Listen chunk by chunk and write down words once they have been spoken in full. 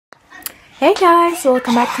Hey guys,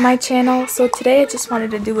 welcome back to my channel. So today I just wanted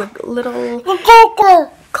to do a little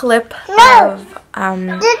clip of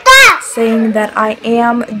saying that I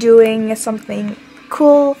am doing something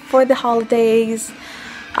cool for the holidays.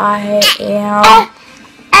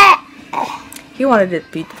 He wanted to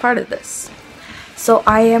be part of this. So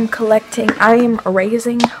I am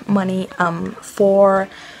raising money for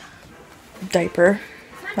diaper.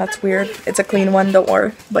 That's weird. It's a clean one, don't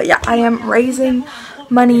worry. But yeah, I am raising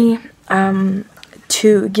money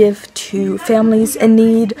to give to families in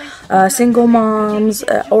need, single moms,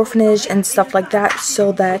 orphanage and stuff like that,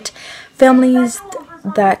 so that families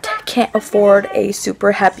that can't afford a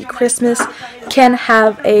super happy Christmas can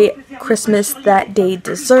have a Christmas that they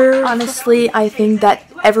deserve. Honestly, I think that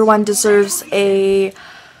everyone deserves a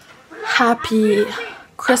happy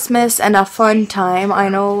Christmas and a fun time. I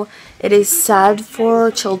know it is sad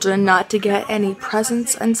for children not to get any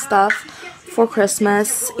presents and stuff for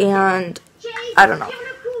Christmas, and I don't know.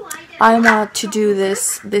 I want to do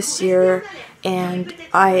this year, and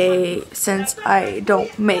since I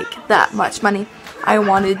don't make that much money, I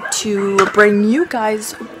wanted to bring you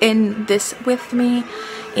guys in this with me,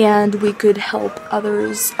 and we could help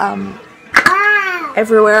others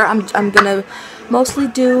everywhere. I'm gonna mostly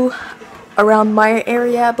do around my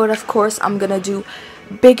area, but of course I'm gonna do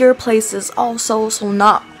bigger places also, so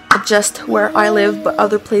not just where I live but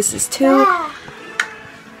other places too.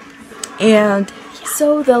 And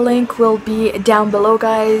so the link will be down below,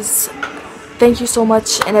 guys. Thank you so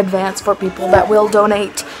much in advance for people that will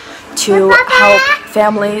donate to help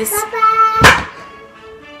families.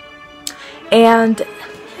 And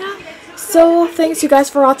yeah, so thanks you guys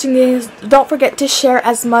for watching these. Don't forget to share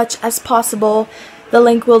as much as possible. The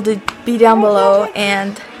link will be down below.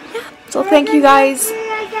 And yeah, so thank you guys,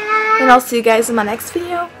 and I'll see you guys in my next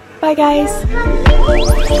video. Bye guys.